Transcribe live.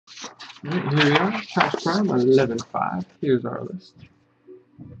Alright, here we are, Topps Prime 11.5. Here's our list.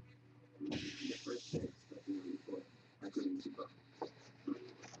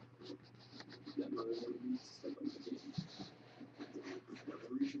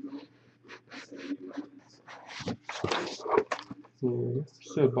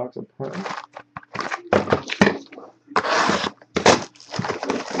 So box of Prime.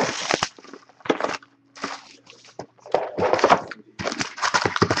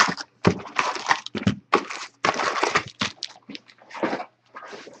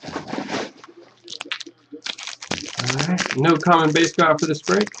 Alright, no common base card for this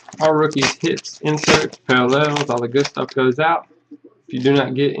break. All rookies, hits, inserts, parallels, all the good stuff goes out. If you do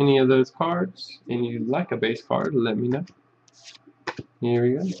not get any of those cards and you'd like a base card, let me know. Here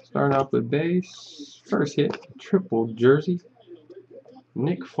we go. Starting off with base. First hit, triple jersey.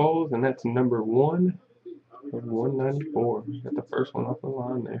 Nick Foles, and that's number 1 of 194. Got the first one off the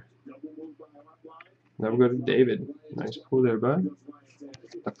line there. Now we'll go to David. Nice pull there, bud.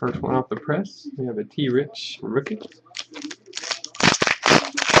 The first one off the press. We have a T-Rich rookie.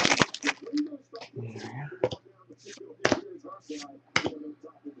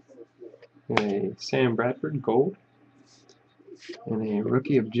 A Sam Bradford gold. And a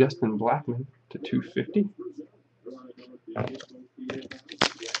rookie of Justin Blackmon to 250.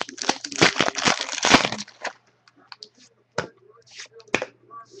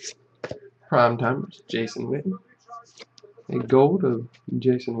 Prime timers, Jason Witten. A gold of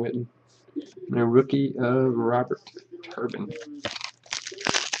Jason Witten. And a rookie of Robert Turbin.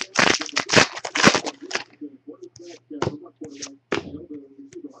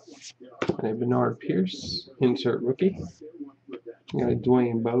 And a Bernard Pierce, insert rookie. We got a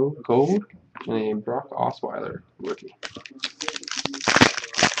Dwayne Bowe gold. And a Brock Osweiler rookie.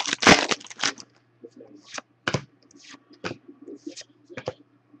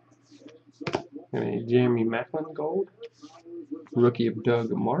 And a Jeremy Maclin gold. Rookie of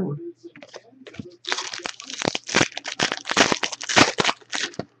Doug Martin.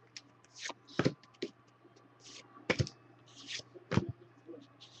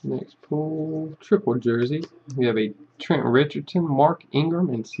 Next pull, triple jersey. We have a Trent Richardson, Mark Ingram,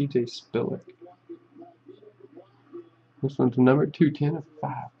 and CJ Spiller. This one's number 210 of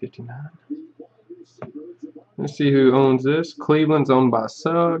 559. Let's see who owns this. Cleveland's owned by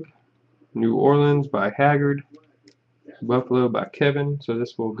Sugg. New Orleans by Haggard. Buffalo by Kevin. So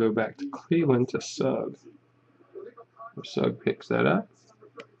this will go back to Cleveland to Sugg. Sugg picks that up.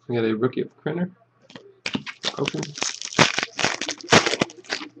 We got a rookie of Krenner. Open.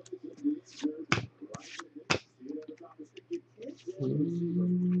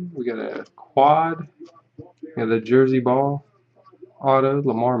 We got a quad. We got the jersey ball. Auto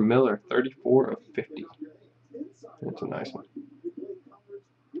Lamar Miller, 34 of 50. That's a nice one.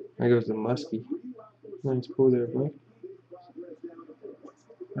 There goes the Muskie. Nice pull there, bud.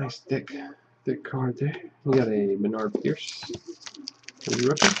 Nice thick card there. We got a Bernard Pierce.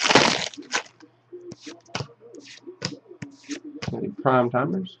 Rookie. Got a Prime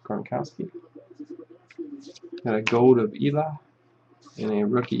Timers, Gronkowski. Got a gold of Eli. And a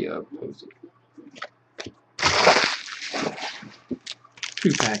rookie of Posey.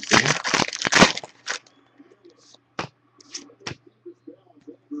 2 packs there.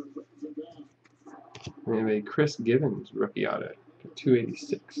 We have a Chris Givens rookie auto,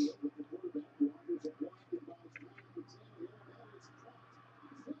 286.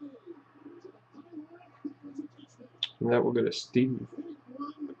 And that will go to Steve.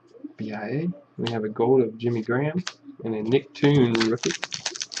 BIA. We have a gold of Jimmy Graham and a Nick Toon rookie.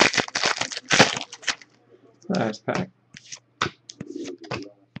 Nice pack.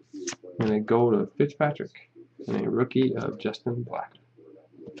 And a gold of Fitzpatrick and a rookie of Justin Black.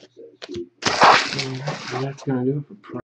 And that's going to do it for